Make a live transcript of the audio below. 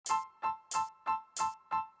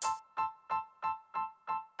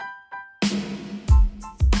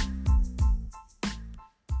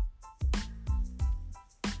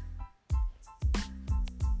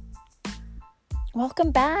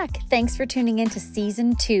Welcome back. Thanks for tuning in to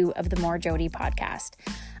season 2 of the More Jody podcast.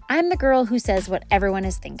 I'm the girl who says what everyone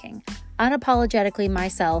is thinking, unapologetically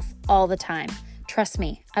myself all the time. Trust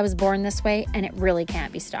me, I was born this way and it really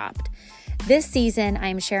can't be stopped. This season, I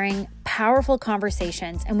am sharing powerful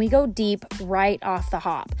conversations and we go deep right off the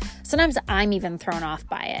hop. Sometimes I'm even thrown off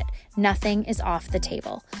by it. Nothing is off the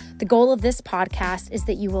table. The goal of this podcast is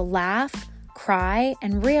that you will laugh, cry,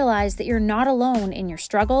 and realize that you're not alone in your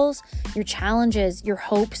struggles, your challenges, your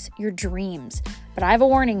hopes, your dreams. But I have a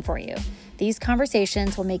warning for you. These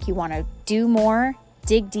conversations will make you want to do more,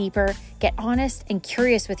 dig deeper, get honest and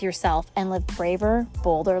curious with yourself, and live braver,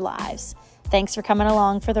 bolder lives. Thanks for coming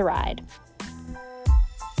along for the ride.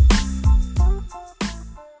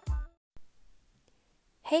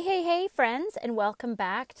 Hey, friends, and welcome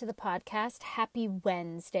back to the podcast. Happy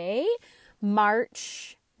Wednesday,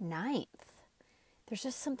 March 9th. There's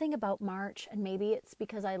just something about March, and maybe it's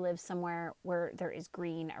because I live somewhere where there is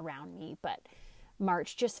green around me, but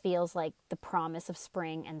March just feels like the promise of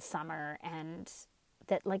spring and summer, and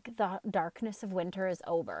that like the darkness of winter is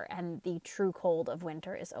over and the true cold of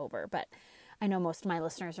winter is over. But I know most of my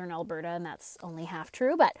listeners are in Alberta, and that's only half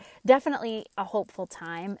true, but definitely a hopeful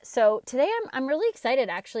time. So today I'm really excited.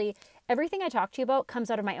 Actually, everything I talk to you about comes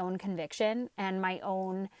out of my own conviction and my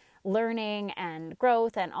own learning and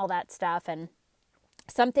growth and all that stuff. And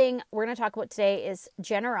something we're going to talk about today is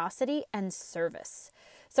generosity and service.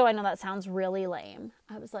 So I know that sounds really lame.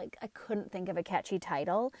 I was like, I couldn't think of a catchy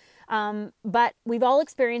title. But we've all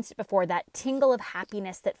experienced it before, that tingle of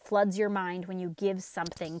happiness that floods your mind when you give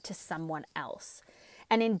something to someone else.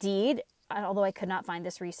 And indeed, although I could not find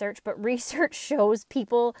this research, but research shows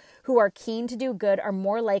people who are keen to do good are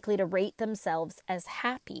more likely to rate themselves as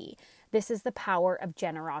happy. This is the power of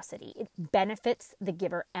generosity. It benefits the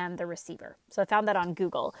giver and the receiver. So I found that on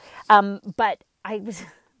Google. But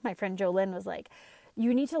my friend Jolynn was like,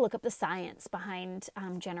 you need to look up the science behind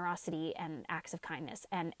generosity and acts of kindness.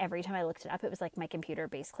 And every time I looked it up, it was like my computer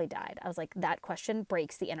basically died. I was like, that question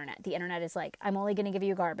breaks the internet. The internet is like, I'm only going to give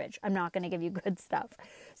you garbage. I'm not going to give you good stuff.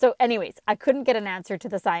 So anyways, I couldn't get an answer to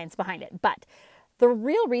the science behind it. But the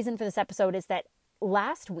real reason for this episode is that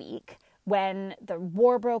last week, when the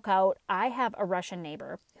war broke out, I have a Russian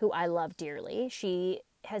neighbor who I love dearly. She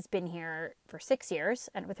has been here for 6 years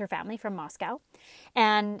and with her family from Moscow.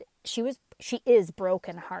 And she is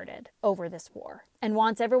brokenhearted over this war and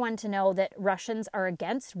wants everyone to know that Russians are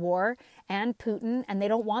against war and Putin, and they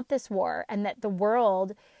don't want this war, and that the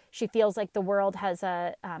world, she feels like the world has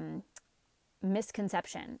a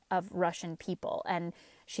misconception of Russian people, and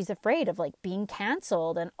she's afraid of like being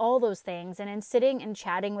canceled and all those things. And in sitting and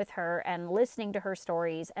chatting with her and listening to her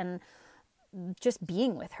stories and just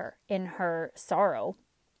being with her in her sorrow,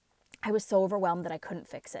 I was so overwhelmed that I couldn't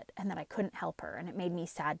fix it and that I couldn't help her, and it made me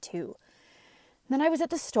sad too. Then I was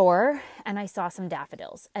at the store and I saw some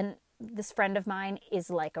daffodils, and this friend of mine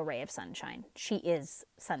is like a ray of sunshine. She is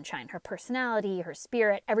sunshine. Her personality, her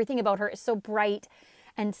spirit, everything about her is so bright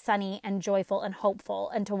and sunny and joyful and hopeful,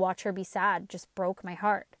 and to watch her be sad just broke my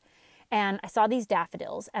heart. And I saw these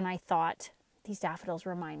daffodils and I thought, these daffodils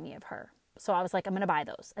remind me of her. So I was like, I'm going to buy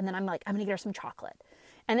those. And then I'm like, I'm going to get her some chocolate.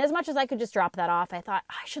 And as much as I could just drop that off, I thought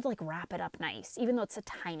I should like wrap it up nice, even though it's a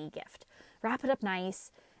tiny gift. Wrap it up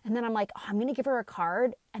nice. And then I'm like, oh, I'm going to give her a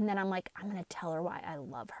card. And then I'm like, I'm going to tell her why I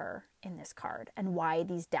love her in this card and why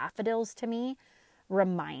these daffodils to me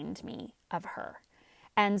remind me of her.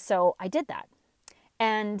 And so I did that.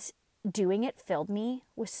 And doing it filled me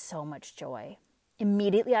with so much joy.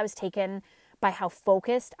 Immediately I was taken by how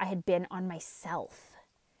focused I had been on myself.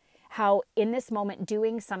 How in this moment,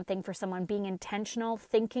 doing something for someone, being intentional,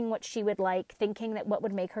 thinking what she would like, thinking that what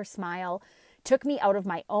would make her smile, took me out of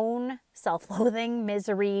my own self-loathing,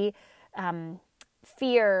 misery,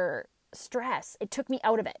 fear, stress. It took me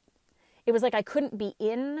out of it. It was like I couldn't be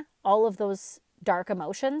in all of those dark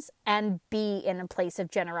emotions and be in a place of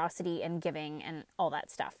generosity and giving and all that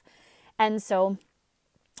stuff. And so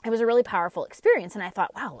it was a really powerful experience. And I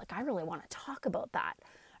thought, wow, like I really want to talk about that.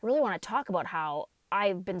 I really want to talk about how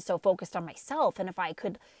I've been so focused on myself. And if I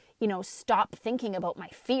could, stop thinking about my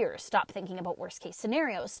fears, stop thinking about worst case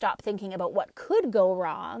scenarios, stop thinking about what could go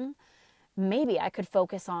wrong, maybe I could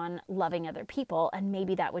focus on loving other people, and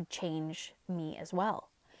maybe that would change me as well.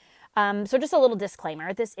 So just a little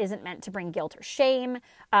disclaimer, this isn't meant to bring guilt or shame.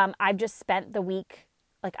 I've just spent the week,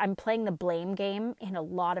 like I'm playing the blame game in a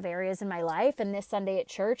lot of areas in my life. And this Sunday at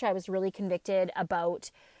church, I was really convicted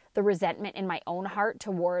about the resentment in my own heart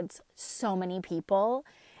towards so many people.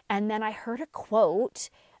 And then I heard a quote,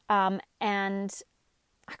 and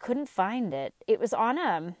I couldn't find it. It was on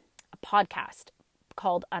a podcast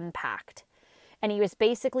called Unpacked. And he was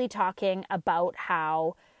basically talking about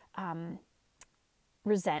how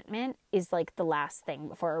resentment is like the last thing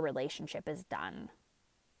before a relationship is done.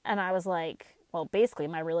 And I was like, well, basically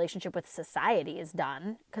my relationship with society is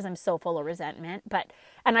done because I'm so full of resentment.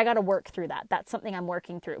 And I got to work through that. That's something I'm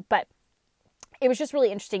working through. But it was just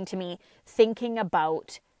really interesting to me thinking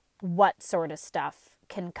about what sort of stuff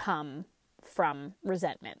can come from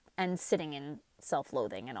resentment and sitting in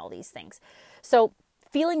self-loathing and all these things. So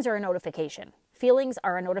feelings are a notification. Feelings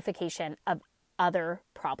are a notification of other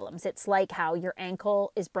problems. It's like how your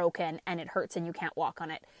ankle is broken and it hurts and you can't walk on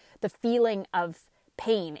it. The feeling of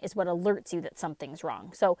pain is what alerts you that something's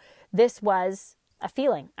wrong. So this was a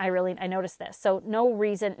feeling. I noticed this. So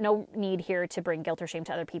no need here to bring guilt or shame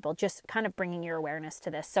to other people, just kind of bringing your awareness to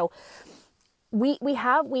this. So we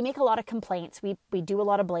make a lot of complaints. We do a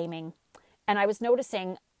lot of blaming. And I was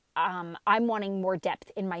noticing I'm wanting more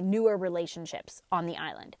depth in my newer relationships on the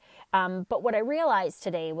island. But what I realized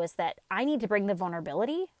today was that I need to bring the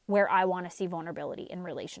vulnerability where I want to see vulnerability in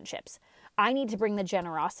relationships. I need to bring the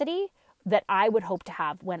generosity that I would hope to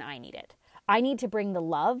have when I need it. I need to bring the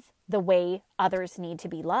love the way others need to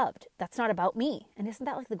be loved. That's not about me. And isn't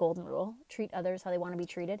that like the golden rule? Treat others how they want to be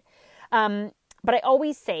treated. But I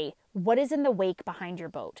always say, what is in the wake behind your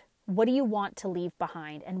boat? What do you want to leave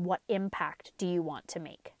behind? And what impact do you want to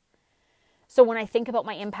make? So when I think about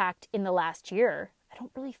my impact in the last year, I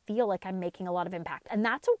don't really feel like I'm making a lot of impact. And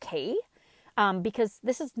that's okay. Because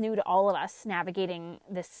this is new to all of us, navigating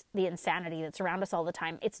the insanity that's around us all the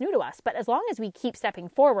time. It's new to us. But as long as we keep stepping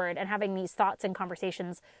forward and having these thoughts and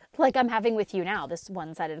conversations like I'm having with you now, this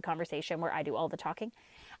one-sided conversation where I do all the talking,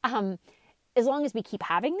 as long as we keep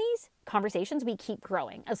having these conversations, we keep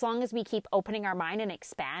growing. As long as we keep opening our mind and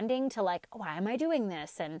expanding to like, why am I doing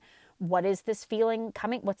this? And what is this feeling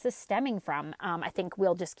coming? What's this stemming from? I think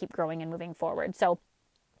we'll just keep growing and moving forward. So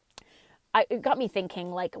it got me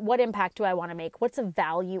thinking, like, what impact do I want to make? What's a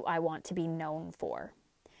value I want to be known for?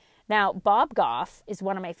 Now, Bob Goff is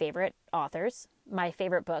one of my favorite authors. My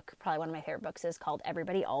favorite book, probably one of my favorite books, is called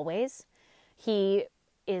Everybody Always. He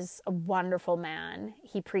is a wonderful man.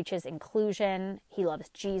 He preaches inclusion. He loves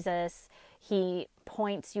Jesus. He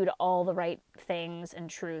points you to all the right things and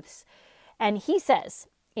truths. And he says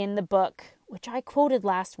in the book, which I quoted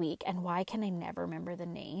last week, and why can I never remember the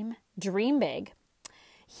name? Dream Big.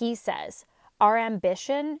 He says, our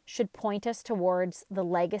ambition should point us towards the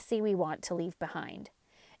legacy we want to leave behind.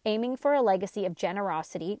 Aiming for a legacy of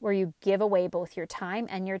generosity where you give away both your time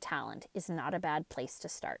and your talent is not a bad place to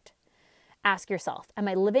start. Ask yourself, am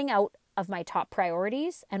I living out of my top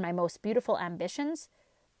priorities and my most beautiful ambitions?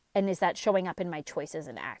 And is that showing up in my choices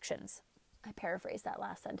and actions? I paraphrased that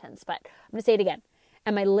last sentence, but I'm going to say it again.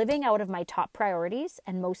 Am I living out of my top priorities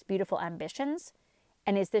and most beautiful ambitions?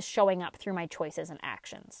 And is this showing up through my choices and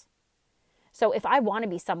actions? So if I want to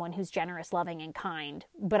be someone who's generous, loving, and kind,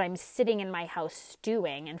 but I'm sitting in my house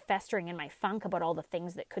stewing and festering in my funk about all the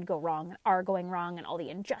things that could go wrong and are going wrong and all the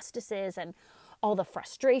injustices and all the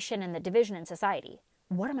frustration and the division in society,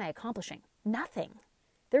 what am I accomplishing? Nothing.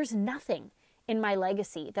 There's nothing in my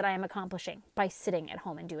legacy that I am accomplishing by sitting at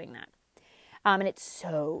home and doing that. And it's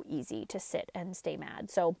so easy to sit and stay mad.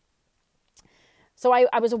 So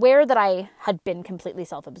I was aware that I had been completely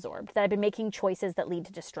self-absorbed, that I'd been making choices that lead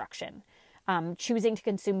to destruction, choosing to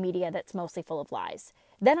consume media that's mostly full of lies.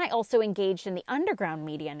 Then I also engaged in the underground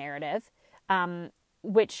media narrative,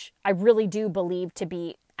 which I really do believe to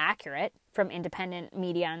be accurate from independent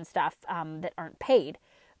media and stuff that aren't paid.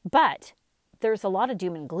 But there's a lot of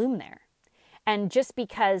doom and gloom there. And just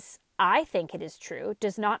because I think it is true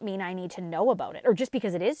does not mean I need to know about it. Or just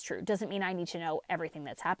because it is true doesn't mean I need to know everything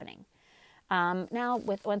that's happening. Now,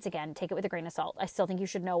 once again, take it with a grain of salt. I still think you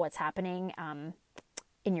should know what's happening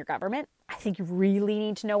in your government. I think you really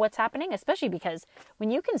need to know what's happening, especially because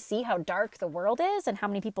when you can see how dark the world is and how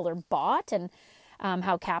many people are bought and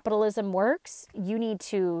how capitalism works,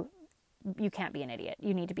 you can't be an idiot.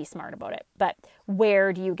 You need to be smart about it. But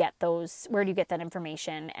where do you get that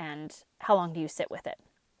information and how long do you sit with it?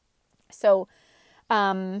 So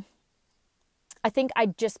I think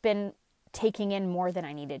I'd just been taking in more than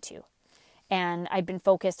I needed to. And I'd been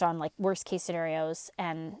focused on like worst case scenarios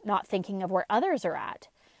and not thinking of where others are at.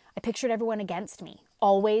 I pictured everyone against me,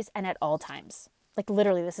 always and at all times. Like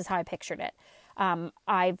literally, this is how I pictured it.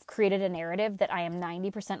 I've created a narrative that I am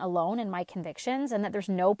 90% alone in my convictions and that there's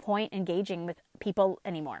no point engaging with people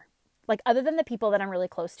anymore. Like other than the people that I'm really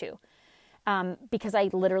close to. Because I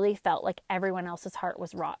literally felt like everyone else's heart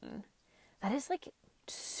was rotten. That is like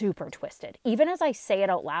super twisted. Even as I say it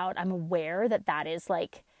out loud, I'm aware that is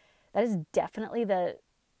definitely the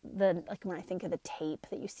like when I think of the tape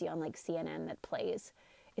that you see on like CNN that plays,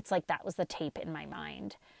 It's like that was the tape in my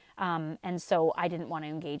mind. And so I didn't want to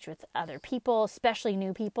engage with other people, especially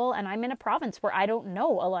new people. And I'm in a province where I don't know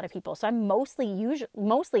a lot of people. So I'm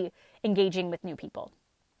mostly engaging with new people.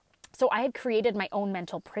 So I had created my own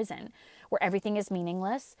mental prison where everything is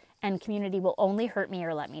meaningless and community will only hurt me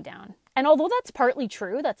or let me down. And although that's partly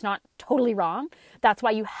true, that's not totally wrong. That's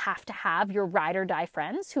why you have to have your ride or die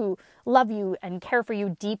friends who love you and care for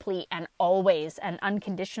you deeply and always and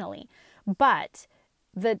unconditionally. But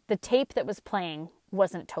the tape that was playing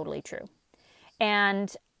wasn't totally true.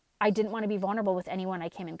 And I didn't want to be vulnerable with anyone I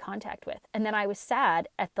came in contact with. And then I was sad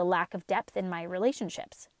at the lack of depth in my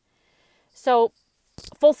relationships. So,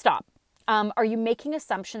 full stop. Are you making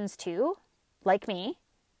assumptions too, like me?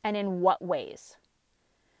 And in what ways?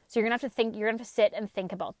 So you're going to have to think, you're going to have to sit and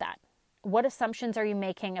think about that. What assumptions are you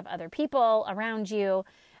making of other people around you?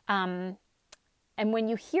 And when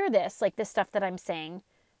you hear this, like this stuff that I'm saying,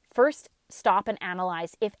 first stop and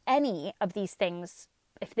analyze if any of these things,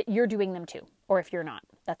 if you're doing them too, or if you're not.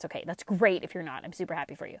 That's okay. That's great if you're not. I'm super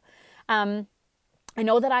happy for you. I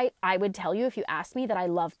know that I would tell you if you asked me that I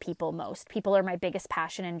love people most. People are my biggest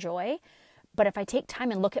passion and joy. But if I take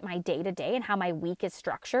time and look at my day-to-day and how my week is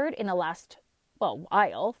structured in the last,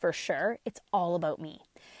 while for sure, it's all about me.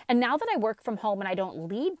 And now that I work from home and I don't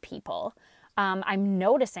lead people, I'm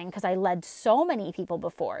noticing, because I led so many people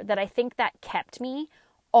before, that I think that kept me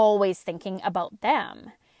always thinking about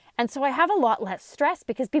them. And so I have a lot less stress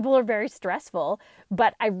because people are very stressful,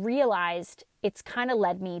 but I realized it's kind of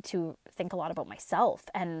led me to think a lot about myself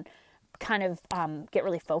and kind of get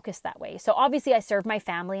really focused that way. So obviously I serve my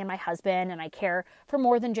family and my husband and I care for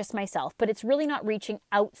more than just myself, but it's really not reaching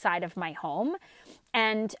outside of my home.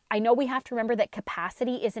 And I know we have to remember that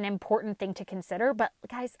capacity is an important thing to consider, but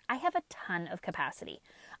guys, I have a ton of capacity.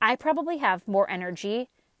 I probably have more energy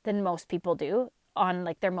than most people do on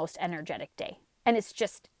like their most energetic day. And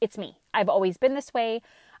it's me. I've always been this way.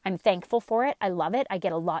 I'm thankful for it. I love it. I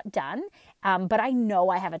get a lot done. But I know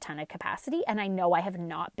I have a ton of capacity and I know I have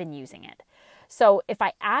not been using it. So if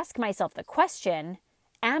I ask myself the question,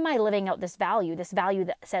 am I living out this value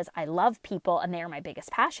that says I love people and they are my biggest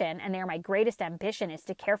passion and they are my greatest ambition is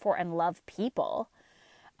to care for and love people,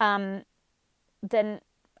 then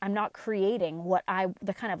I'm not creating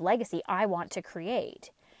the kind of legacy I want to create.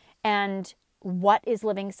 And what is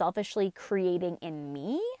living selfishly creating in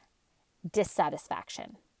me?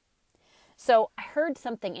 Dissatisfaction. So I heard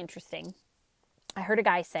something interesting. I heard a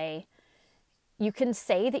guy say, you can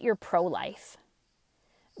say that you're pro-life,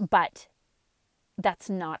 but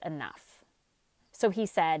that's not enough. So he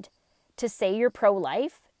said, to say you're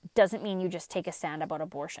pro-life doesn't mean you just take a stand about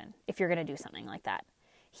abortion if you're going to do something like that.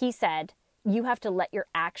 He said, you have to let your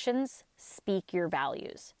actions speak your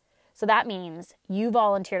values. So that means you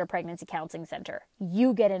volunteer at a pregnancy counseling center.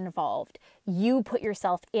 You get involved. You put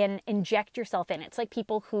yourself in, inject yourself in. It's like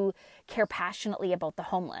people who care passionately about the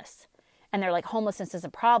homeless. And they're like, homelessness is a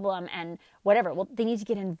problem and whatever. Well, they need to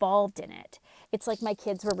get involved in it. It's like my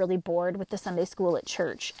kids were really bored with the Sunday school at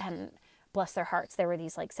church. And bless their hearts, there were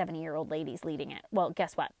these like 70-year-old ladies leading it. Well,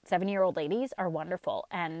 guess what? 70-year-old ladies are wonderful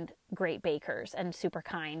and great bakers and super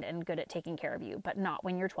kind and good at taking care of you. But not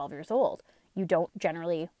when you're 12 years old. You don't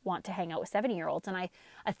generally want to hang out with 70-year-olds. And I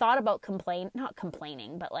thought about not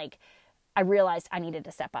complaining, but like I realized I needed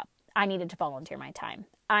to step up. I needed to volunteer my time.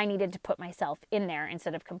 I needed to put myself in there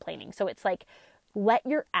instead of complaining. So it's like, let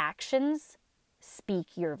your actions speak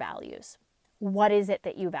your values. What is it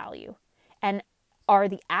that you value? And are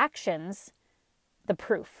the actions the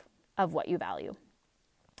proof of what you value?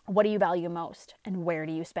 What do you value most? And where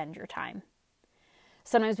do you spend your time?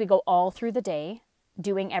 Sometimes we go all through the day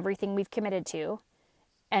doing everything we've committed to,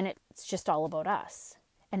 and it's just all about us.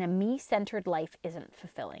 And a me-centered life isn't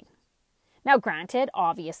fulfilling. Now, granted,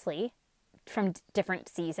 obviously, from different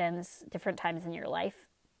seasons, different times in your life,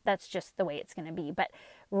 that's just the way it's going to be. But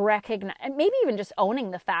recognize, and maybe even just owning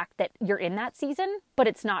the fact that you're in that season, but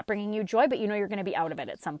it's not bringing you joy, but you know you're going to be out of it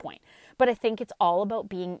at some point. But I think it's all about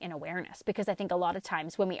being in awareness, because I think a lot of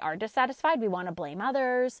times when we are dissatisfied, we want to blame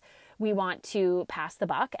others, we want to pass the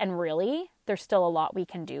buck, and really, there's still a lot we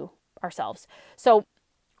can do ourselves. So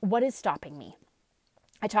what is stopping me?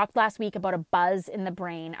 I talked last week about a buzz in the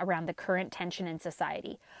brain around the current tension in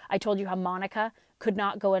society. I told you how Monica could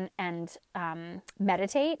not go and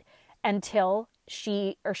meditate until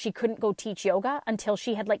she couldn't go teach yoga until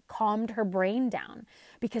she had like calmed her brain down,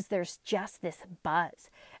 because there's just this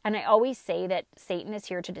buzz. And I always say that Satan is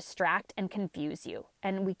here to distract and confuse you,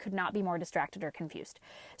 and we could not be more distracted or confused.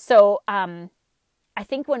 So I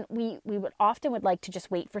think when we would often like to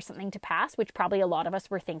just wait for something to pass, which probably a lot of us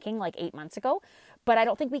were thinking like 8 months ago, but I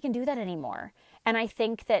don't think we can do that anymore. And I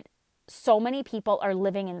think that so many people are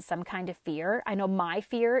living in some kind of fear. I know my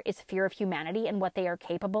fear is fear of humanity and what they are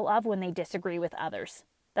capable of when they disagree with others.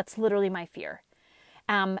 That's literally my fear.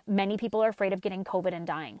 Many people are afraid of getting COVID and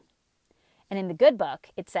dying. And in the good book,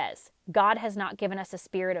 it says, God has not given us a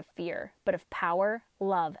spirit of fear, but of power,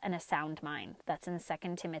 love, and a sound mind. That's in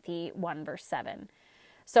 2 Timothy 1, verse 7.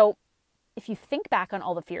 So if you think back on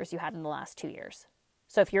all the fears you had in the last 2 years,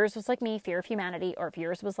 so if yours was like me, fear of humanity, or if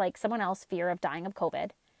yours was like someone else, fear of dying of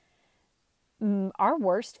COVID, our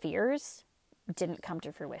worst fears didn't come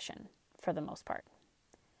to fruition for the most part.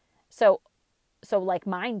 So like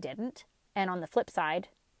mine didn't. And on the flip side,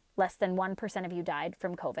 less than 1% of you died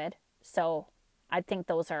from COVID. So I think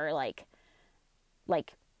those are like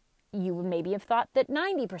you would maybe have thought that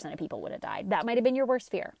 90% of people would have died. That might have been your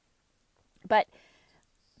worst fear. But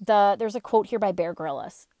there's a quote here by Bear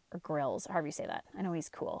Grylls, or Grylls, however you say that. I know he's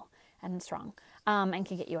cool and strong and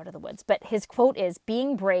can get you out of the woods. But his quote is,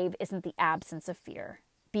 being brave isn't the absence of fear.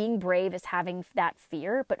 Being brave is having that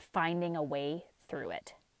fear, but finding a way through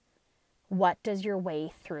it. What does your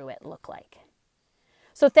way through it look like?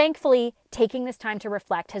 So thankfully, taking this time to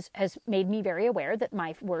reflect has made me very aware that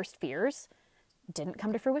my worst fears didn't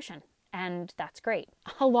come to fruition. And that's great.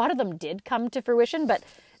 A lot of them did come to fruition, but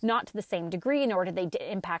not to the same degree, nor did they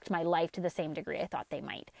impact my life to the same degree I thought they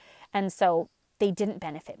might. And so they didn't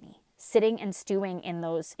benefit me. Sitting and stewing in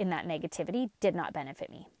that negativity did not benefit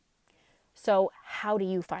me. So how do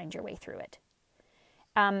you find your way through it?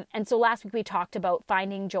 And so last week we talked about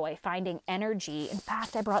finding joy, finding energy. In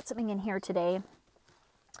fact, I brought something in here today.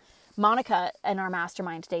 Monica in our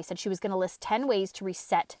mastermind today said she was going to list 10 ways to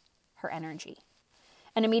reset her energy.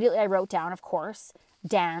 And immediately I wrote down, of course,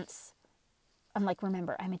 dance. I'm like,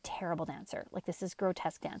 remember, I'm a terrible dancer. Like, this is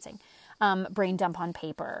grotesque dancing. Brain dump on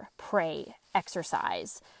paper, pray,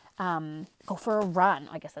 exercise, go for a run.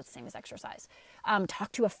 I guess that's the same as exercise.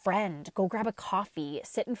 Talk to a friend, go grab a coffee,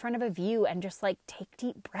 sit in front of a view and just like take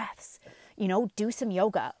deep breaths, do some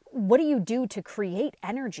yoga. What do you do to create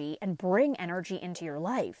energy and bring energy into your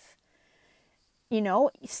life?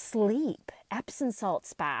 Sleep, Epsom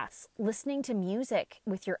salts baths, listening to music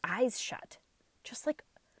with your eyes shut, just like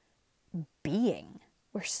being.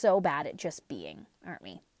 We're so bad at just being, aren't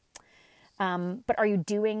we? But are you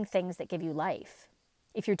doing things that give you life?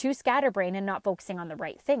 If you're too scatterbrained and not focusing on the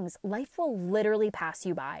right things, life will literally pass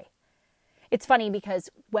you by. It's funny because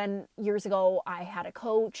when years ago I had a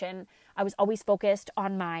coach and I was always focused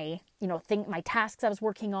on my, my tasks I was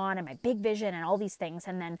working on and my big vision and all these things.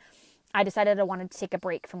 And then I decided I wanted to take a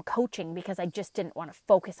break from coaching because I just didn't want to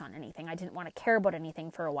focus on anything. I didn't want to care about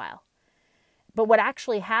anything for a while. But what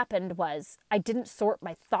actually happened was I didn't sort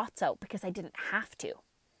my thoughts out because I didn't have to.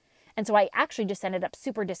 And so I actually just ended up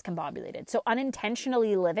super discombobulated. So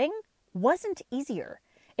unintentionally living wasn't easier.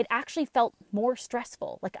 It actually felt more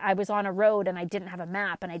stressful. Like I was on a road and I didn't have a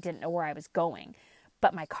map and I didn't know where I was going,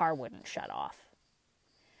 but my car wouldn't shut off.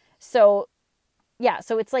 So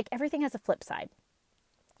it's like everything has a flip side.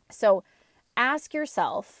 So ask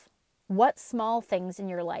yourself, what small things in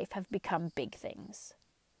your life have become big things?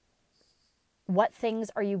 What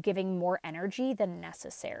things are you giving more energy than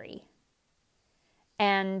necessary?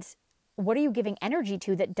 And what are you giving energy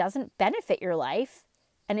to that doesn't benefit your life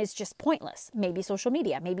and is just pointless? Maybe social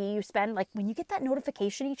media. Maybe you spend, like when you get that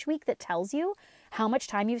notification each week that tells you how much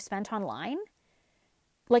time you've spent online,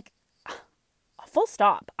 like full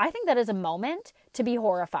stop. I think that is a moment to be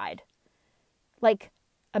horrified. Like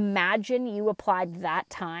imagine you applied that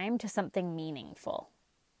time to something meaningful.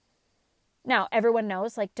 Now, everyone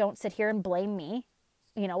knows, like, don't sit here and blame me.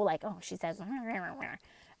 Like, oh, she says,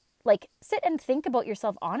 like, sit and think about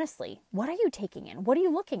yourself honestly. What are you taking in? What are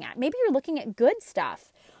you looking at? Maybe you're looking at good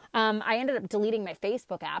stuff. I ended up deleting my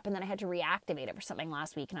Facebook app and then I had to reactivate it for something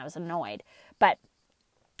last week and I was annoyed. But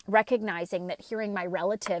recognizing that hearing my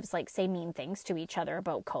relatives, like, say mean things to each other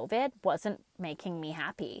about COVID wasn't making me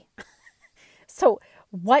happy. So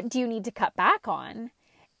what do you need to cut back on?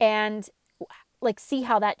 And like, see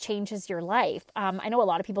how that changes your life. I know a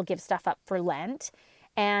lot of people give stuff up for Lent.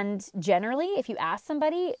 And generally, if you ask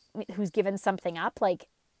somebody who's given something up, like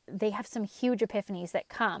they have some huge epiphanies that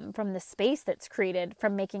come from the space that's created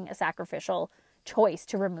from making a sacrificial choice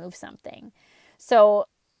to remove something. So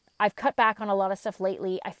I've cut back on a lot of stuff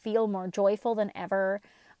lately. I feel more joyful than ever.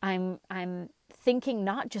 I'm thinking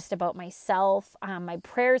not just about myself. My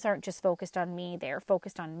prayers aren't just focused on me. They're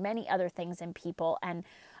focused on many other things and people. And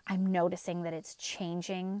I'm noticing that it's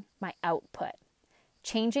changing my output.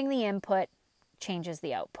 Changing the input changes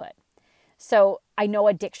the output. So I know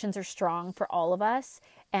addictions are strong for all of us,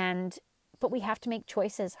 but we have to make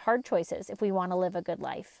choices, hard choices, if we want to live a good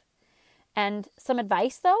life. And some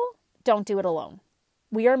advice though, don't do it alone.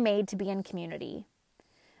 We are made to be in community,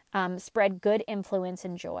 spread good influence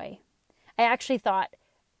and joy. I actually thought,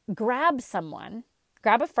 grab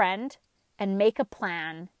a friend, and make a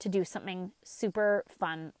plan to do something super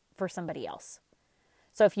fun for somebody else.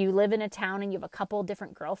 So if you live in a town and you have a couple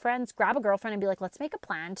different girlfriends, grab a girlfriend and be like, let's make a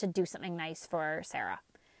plan to do something nice for Sarah,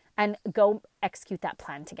 and go execute that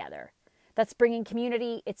plan together. That's bringing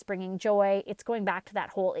community. It's bringing joy. It's going back to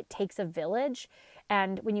that whole, it takes a village.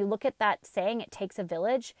 And when you look at that saying, it takes a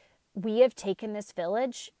village, we have taken this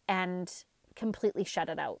village and completely shut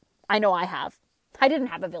it out. I know I have. I didn't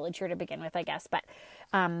have a village here to begin with, I guess, but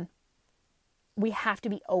we have to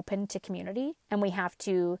be open to community, and we have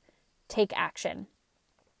to take action.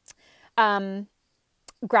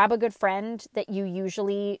 Grab a good friend that you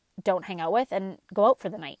usually don't hang out with and go out for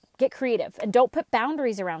the night. Get creative, and don't put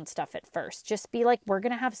boundaries around stuff at first. Just be like, we're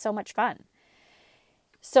going to have so much fun.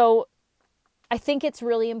 So I think it's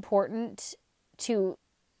really important to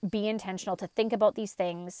be intentional, to think about these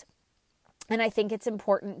things. And I think it's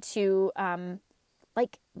important to,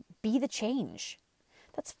 be the change.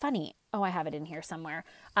 That's funny. Oh, I have it in here somewhere.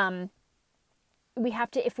 We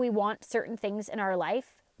have to, if we want certain things in our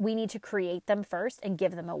life, we need to create them first and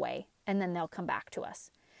give them away, and then they'll come back to us.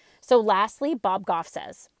 So lastly, Bob Goff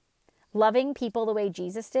says, loving people the way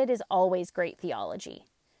Jesus did is always great theology.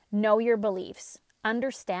 Know your beliefs,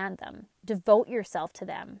 understand them, devote yourself to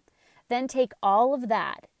them. Then take all of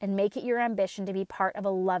that and make it your ambition to be part of a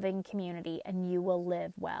loving community, and you will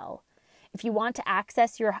live well. If you want to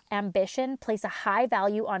access your ambition, place a high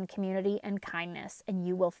value on community and kindness, and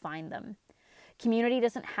you will find them. Community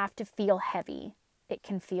doesn't have to feel heavy. It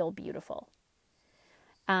can feel beautiful.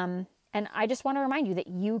 And I just want to remind you that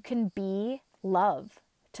you can be love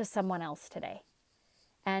to someone else today.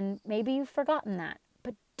 And maybe you've forgotten that,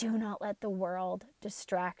 but do not let the world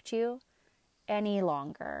distract you any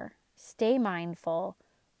longer. Stay mindful,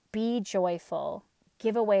 be joyful,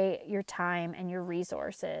 give away your time and your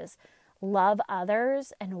resources, love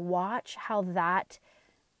others, and watch how that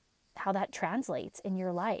translates in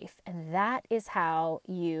your life. And that is how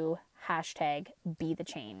you #be the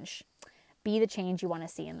change. Be the change you want to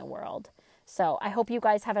see in the world. So I hope you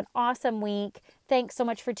guys have an awesome week. Thanks so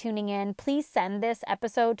much for tuning in. Please send this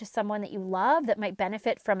episode to someone that you love that might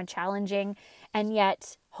benefit from a challenging and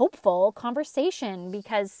yet hopeful conversation,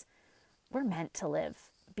 because we're meant to live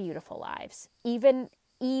beautiful lives, even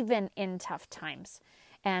in tough times.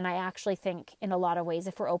 And I actually think in a lot of ways,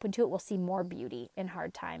 if we're open to it, we'll see more beauty in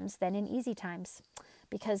hard times than in easy times.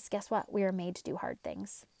 Because guess what? We are made to do hard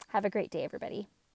things. Have a great day, everybody.